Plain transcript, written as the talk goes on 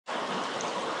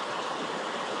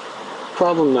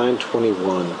Problem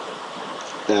 921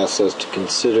 asks us to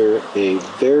consider a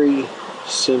very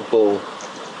simple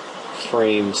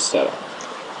frame setup.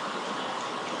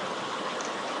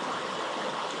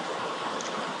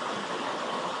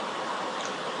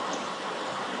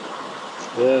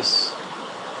 This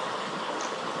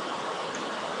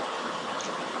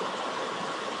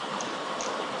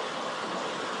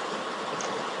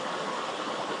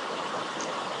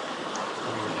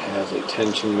has a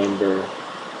tension member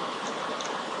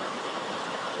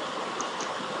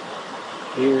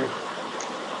here.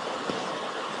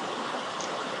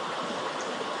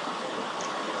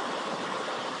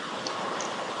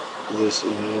 This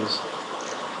is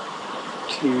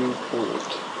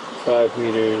 2.5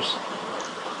 meters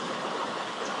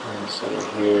in the center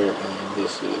here, and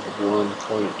this is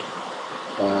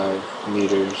 1.5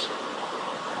 meters.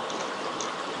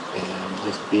 And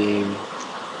this beam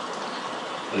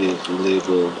is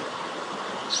labeled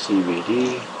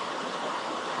CBD.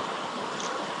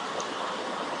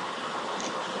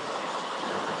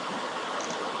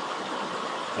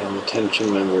 And the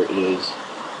tension member is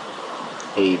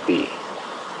AB.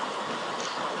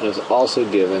 And it's also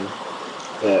given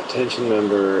that tension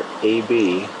member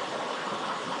AB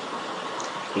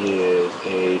is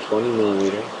a 20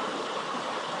 millimeter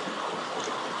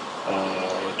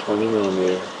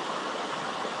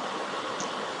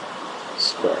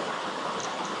square.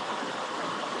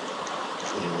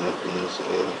 And that is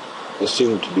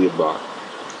assumed to be a bar.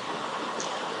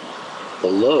 The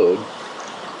load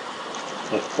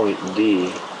at point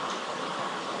D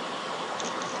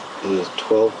is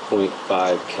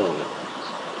 12.5 kilonewtons.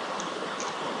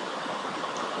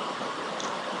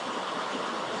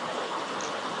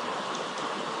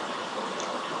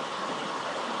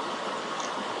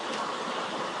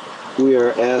 We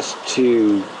are asked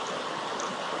to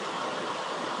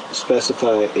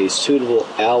specify a suitable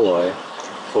alloy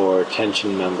for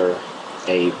tension member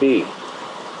AB.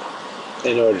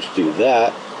 In order to do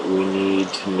that, we need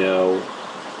to know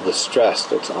the stress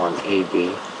that's on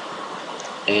AB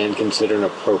and consider an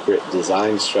appropriate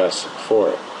design stress for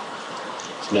it.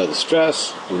 To know the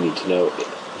stress, we need to know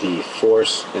the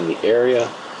force in the area.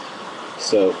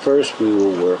 So first we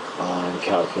will work on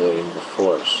calculating the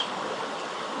force.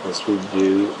 This we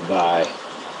do by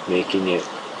making it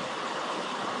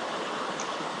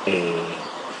a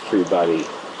free body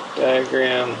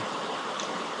diagram.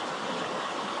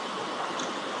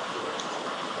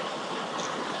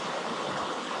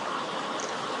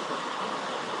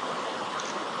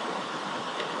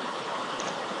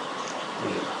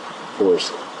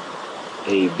 Force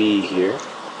AB here,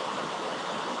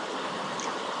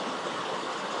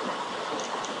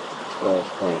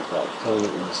 12.5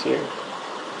 kilonewtons here,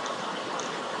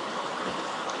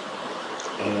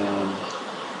 and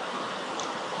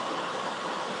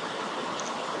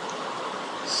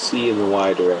C in the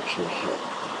Y direction here.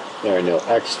 There are no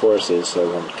X forces, so I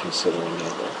won't consider any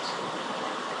of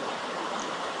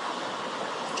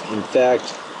those. In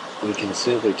fact, we can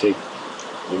simply take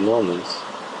the moments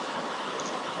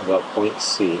about point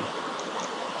C,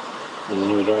 and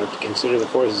then we don't have to consider the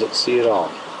forces at C at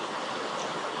all.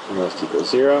 We must equal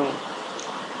 0,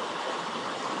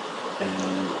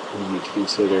 and we need to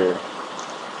consider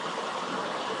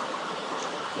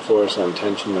the force on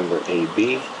tension member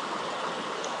AB,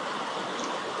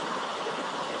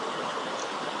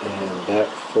 and that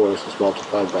force is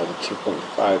multiplied by the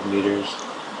 2.5 meters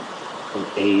from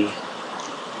AB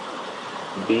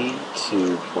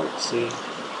to point C.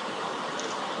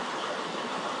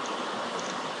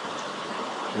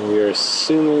 And we are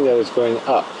assuming that it's going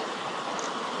up,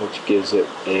 which gives it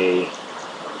a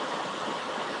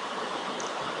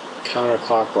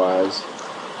counterclockwise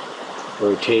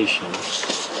rotation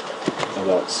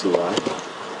about CY.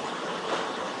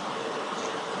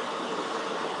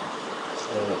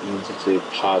 So that means it's a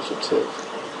positive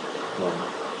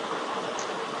moment.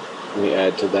 We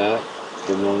add to that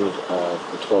the moment of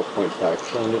the 12.5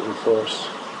 kilonewton force.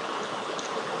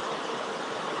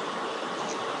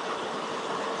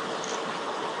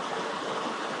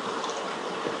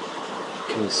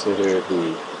 Consider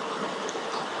we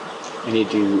need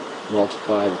to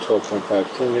multiply the 12.5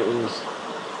 kilonewtons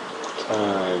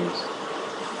times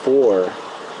 4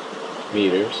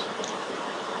 meters,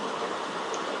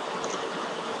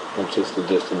 which is the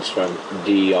distance from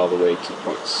D all the way to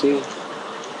point C.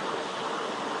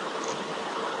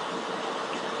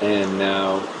 And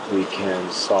now we can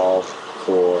solve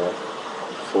for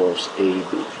force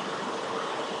AB.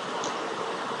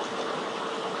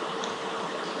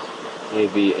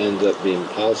 AB ends up being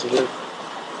positive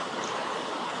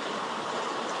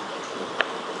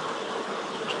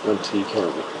 20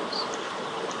 kilonewtons.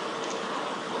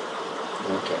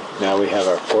 Okay, now we have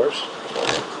our force.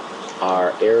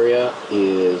 Our area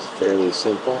is fairly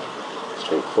simple,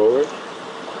 straightforward.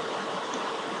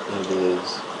 It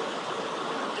is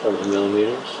 20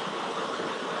 millimeters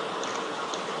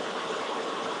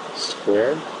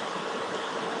squared.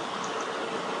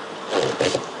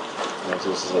 As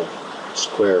this is a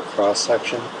square cross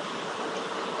section,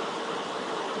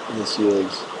 this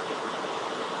yields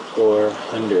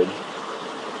 400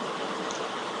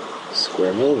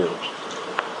 square millimeters.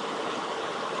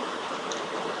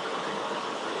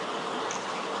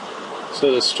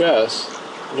 So the stress,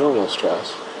 normal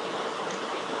stress,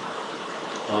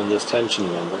 on this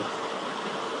tension member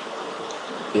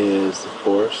is the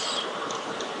force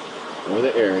or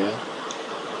the area,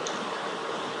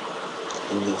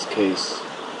 in this case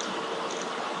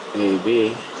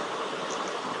AB,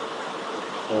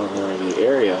 over the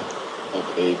area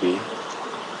of AB,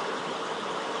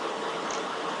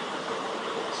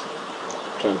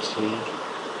 20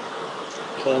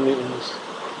 kilonewtons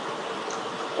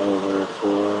over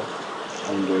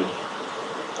 400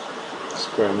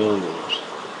 square millimeters.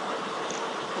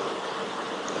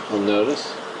 You'll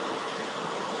notice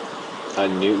a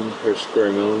newton per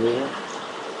square millimeter.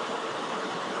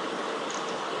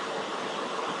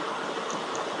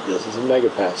 This is a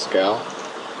megapascal.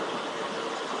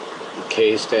 The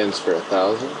K stands for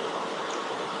 1,000.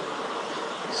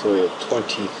 So we have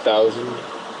 20,000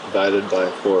 divided by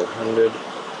 400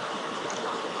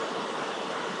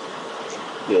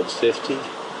 yields 50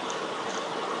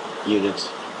 units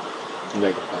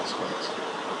megapascals.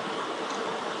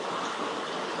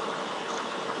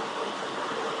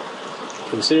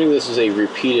 Considering this is a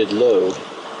repeated load,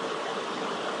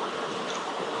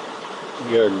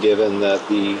 we are given that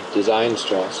the design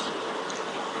stress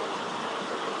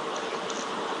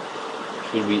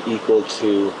should be equal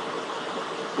to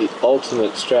the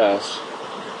ultimate stress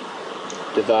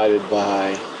divided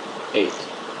by 8.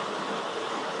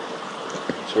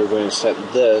 So we're going to set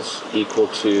this equal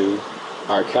to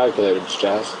our calculated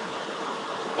stress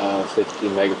of 50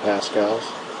 megapascals.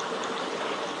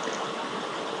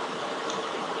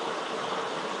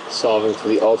 Solving for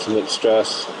the ultimate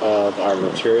stress of our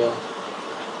material.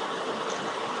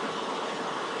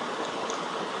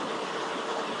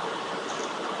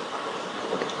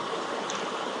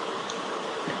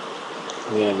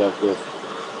 We end up with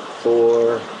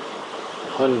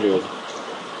 400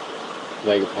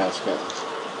 megapascals.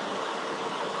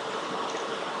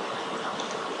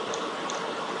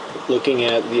 Looking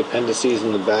at the appendices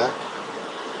in the back,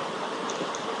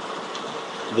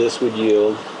 this would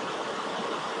yield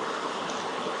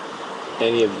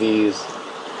any of these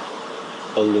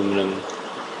aluminum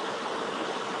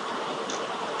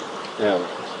alloys.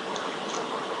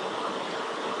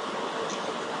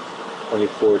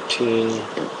 2014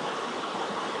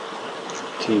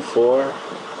 T4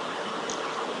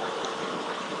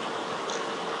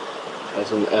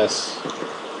 has an S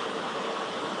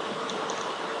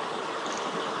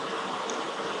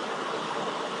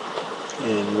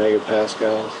in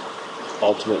megapascals,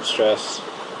 ultimate stress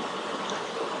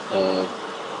of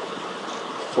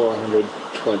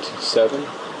 427.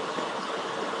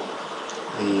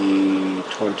 The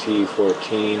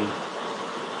 2014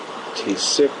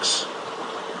 T6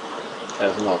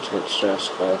 has an ultimate stress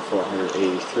of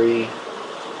 483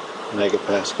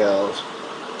 megapascals,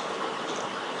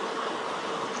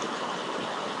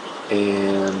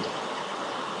 and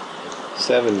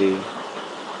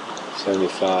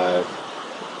 75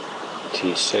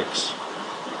 T6,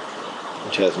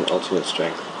 which has an ultimate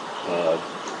strength of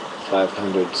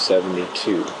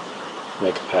 572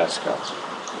 megapascals.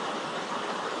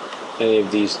 Any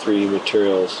of these three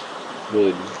materials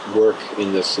would work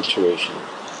in this situation.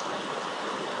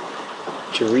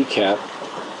 To recap,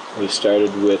 we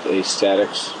started with a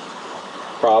statics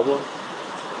problem,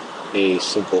 a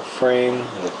simple frame,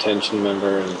 a tension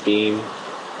member, and a beam.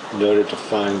 In order to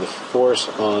find the force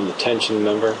on the tension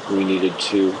member, we needed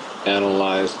to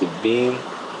analyze the beam,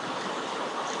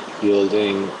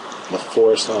 yielding the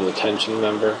force on the tension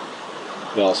member.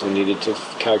 We also needed to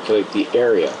calculate the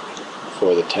area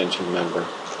for the tension member.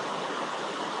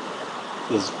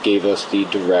 This gave us the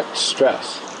direct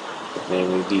stress,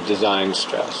 namely the design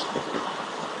stress.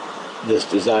 This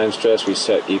design stress we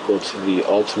set equal to the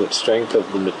ultimate strength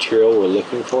of the material we're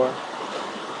looking for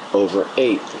over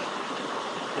 8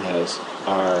 as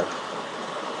our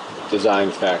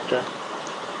design factor.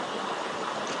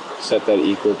 Set that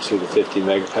equal to the 50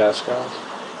 megapascals.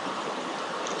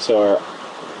 So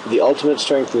the ultimate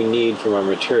strength we need from our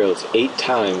material is 8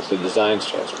 times the design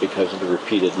stress because of the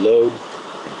repeated load,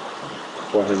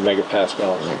 400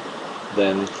 megapascals.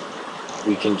 Then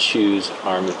we can choose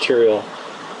our material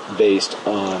based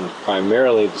on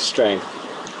primarily the strength,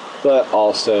 but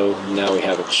also now we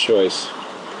have a choice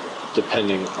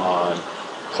depending on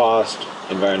cost,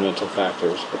 environmental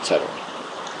factors, etc.